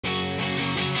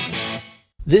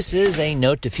This is a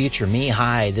Note to Future Me.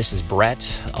 Hi, this is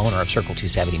Brett, owner of Circle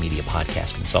 270 Media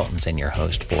Podcast Consultants and your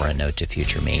host for A Note to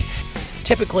Future Me.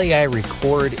 Typically, I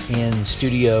record in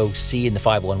Studio C in the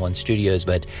 511 studios,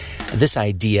 but this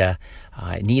idea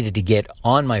needed to get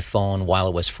on my phone while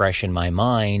it was fresh in my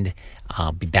mind.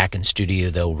 I'll be back in studio,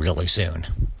 though, really soon.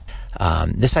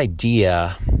 This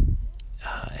idea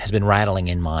has been rattling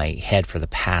in my head for the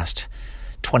past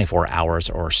 24 hours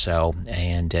or so,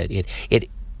 and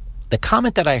the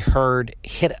comment that I heard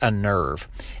hit a nerve,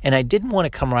 and I didn't want to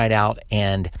come right out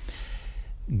and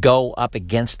go up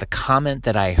against the comment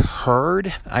that I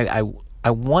heard. I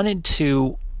wanted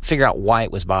to figure out why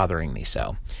it was bothering me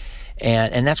so,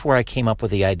 and that's where I came up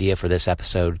with the idea for this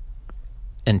episode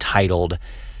entitled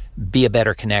 "Be a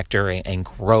Better Connector and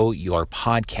Grow Your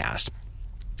Podcast."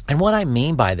 And what I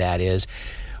mean by that is,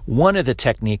 one of the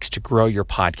techniques to grow your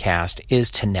podcast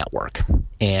is to network.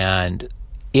 And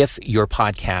if your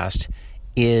podcast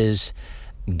is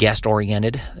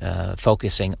guest-oriented,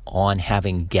 focusing on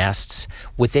having guests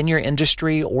within your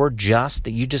industry, or just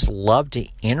that you just love to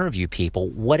interview people,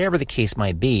 whatever the case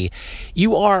might be,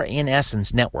 you are in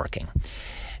essence networking.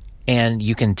 And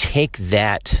you can take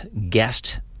that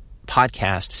guest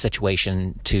podcast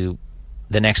situation to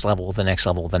the next level, the next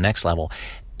level, the next level.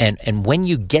 And when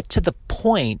you get to the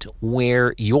point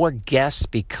where your guests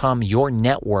become your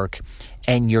network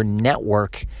and your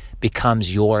network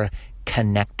becomes your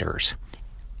connectors,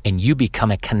 and you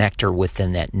become a connector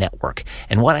within that network.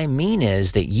 And what I mean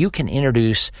is that you can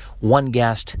introduce one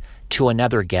guest to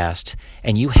another guest,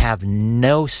 and you have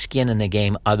no skin in the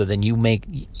game other than you want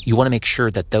to make sure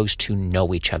that those two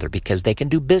know each other, because they can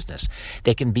do business.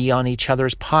 They can be on each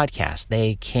other's podcasts.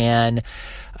 They can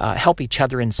help each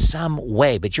other in some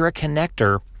way, but you're a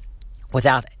connector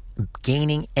without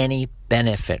gaining any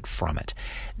benefit from it.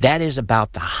 That is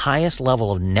about the highest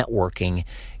level of networking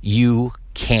you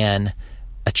can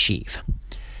achieve,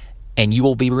 and you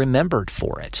will be remembered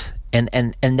for it.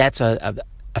 And that's a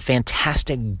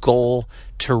fantastic goal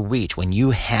to reach. When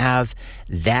you have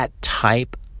that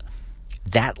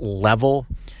level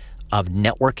of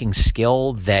networking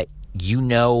skill, that you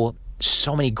know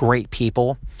so many great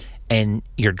people and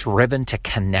you're driven to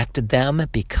connect them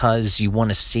because you want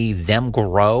to see them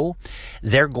grow,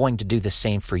 they're going to do the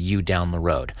same for you down the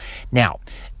road. Now,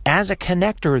 as a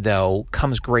connector, though,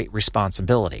 comes great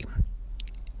responsibility.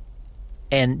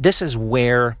 And this is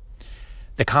where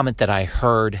the comment that I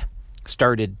heard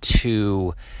started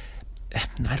to,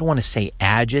 I don't want to say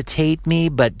agitate me,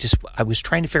 but just I was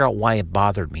trying to figure out why it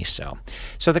bothered me so.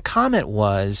 So the comment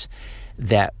was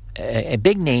that a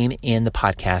big name in the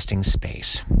podcasting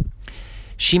space,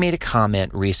 she made a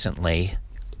comment recently,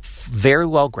 very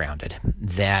well grounded,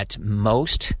 that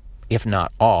most, if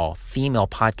not all, female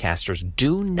podcasters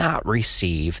do not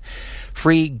receive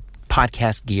free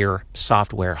podcast gear,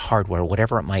 software, hardware,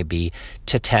 whatever it might be,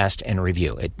 to test and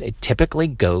review. It typically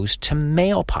goes to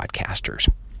male podcasters.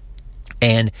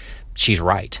 And she's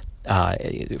right.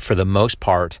 For the most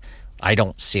part, I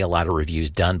don't see a lot of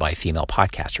reviews done by female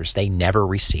podcasters. They never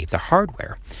receive the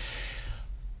hardware.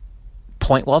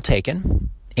 Point well taken.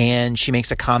 And she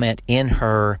makes a comment in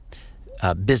her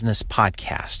business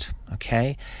podcast,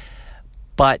 okay?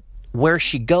 But where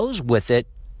she goes with it,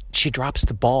 she drops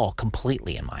the ball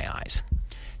completely in my eyes.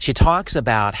 She talks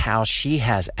about how she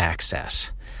has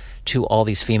access to all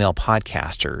these female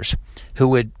podcasters who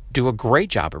would do a great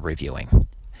job of reviewing.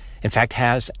 In fact,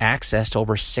 has access to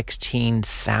over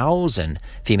 16,000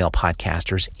 female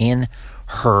podcasters in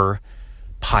her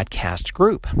podcast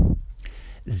group.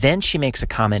 Then she makes a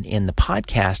comment in the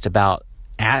podcast about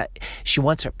she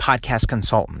wants podcast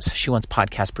consultants. She wants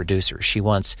podcast producers. She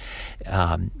wants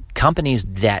companies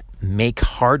that make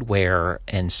hardware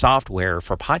and software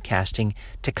for podcasting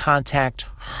to contact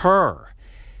her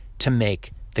to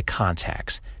make the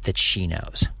contacts that she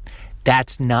knows.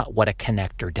 That's not what a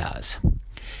connector does.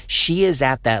 She is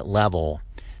at that level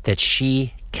that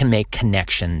she can make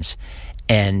connections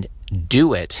and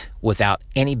do it without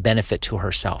any benefit to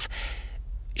herself.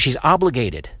 She's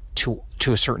obligated to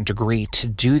a certain degree to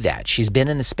do that. She's been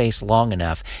in the space long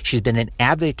enough. She's been an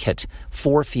advocate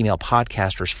for female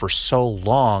podcasters for so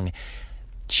long.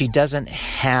 She doesn't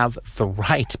have the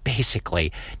right,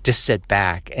 basically, to sit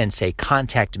back and say,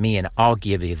 contact me and I'll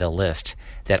give you the list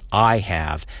that I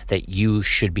have that you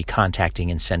should be contacting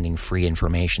and sending free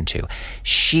information to.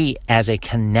 She, as a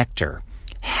connector,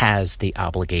 has the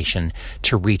obligation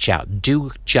to reach out,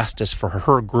 do justice for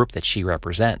her group that she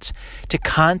represents, to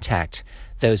contact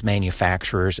those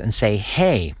manufacturers and say,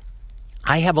 hey,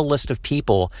 I have a list of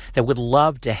people that would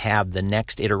love to have the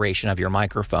next iteration of your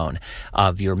microphone,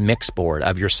 of your mix board,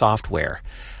 of your software.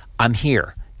 I'm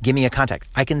here. give me a contact.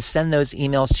 I can send those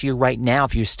emails to you right now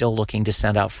if you're still looking to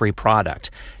send out free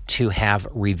product to have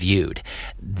reviewed.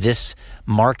 This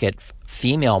market,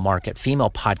 female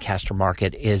podcaster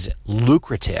market, is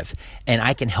lucrative, and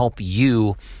I can help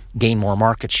you gain more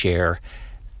market share.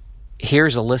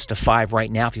 Here's a list of 5 right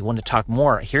now. If you want to talk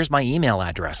more, here's my email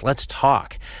address. Let's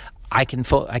talk. I can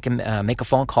make a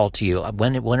phone call to you.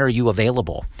 When are you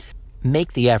available?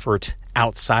 Make the effort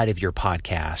outside of your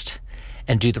podcast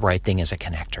and do the right thing as a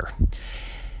connector.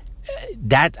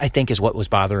 That, I think, is what was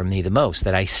bothering me the most,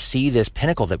 that I see this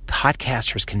pinnacle that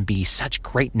podcasters can be such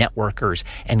great networkers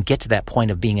and get to that point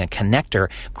of being a connector,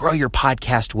 grow your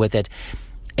podcast with it,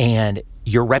 and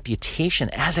your reputation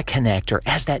as a connector,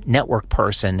 as that network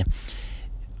person,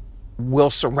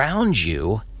 will surround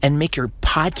you and make your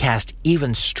podcast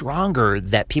even stronger,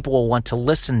 that people will want to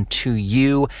listen to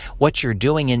you, what you're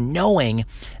doing, and knowing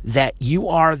that you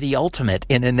are the ultimate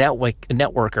in a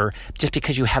networker just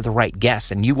because you have the right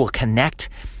guests, and you will connect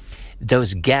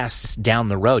those guests down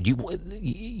the road. Your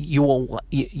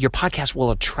podcast will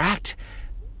attract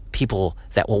people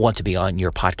that will want to be on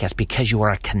your podcast because you are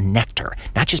a connector,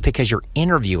 not just because you're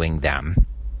interviewing them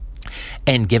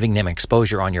and giving them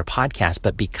exposure on your podcast,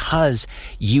 but because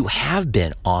you have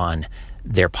been on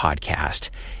their podcast,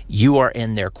 you are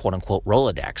in their quote-unquote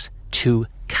Rolodex to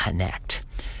connect,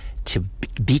 to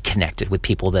be connected with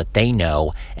people that they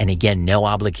know. And again, no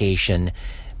obligation,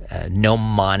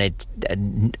 nothing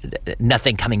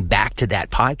coming back to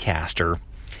that podcaster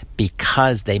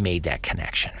because they made that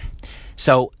connection.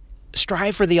 So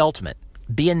strive for the ultimate.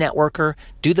 Be a networker.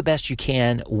 Do the best you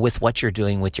can with what you're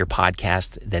doing with your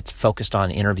podcast that's focused on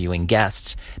interviewing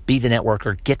guests. Be the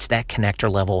networker. Get to that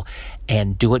connector level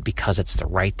and do it because it's the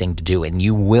right thing to do, and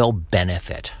you will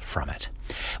benefit from it.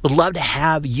 Would love to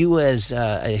have you as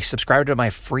a subscriber to my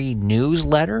free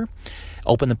newsletter.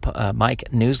 Open the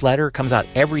Mike newsletter. Comes out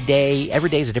every day. Every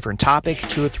day is a different topic.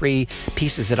 2 or 3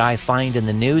 pieces that I find in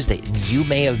the news that you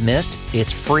may have missed.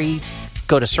 It's free.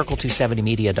 Go to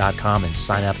circle270media.com and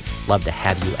sign up. Love to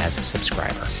have you as a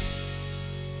subscriber.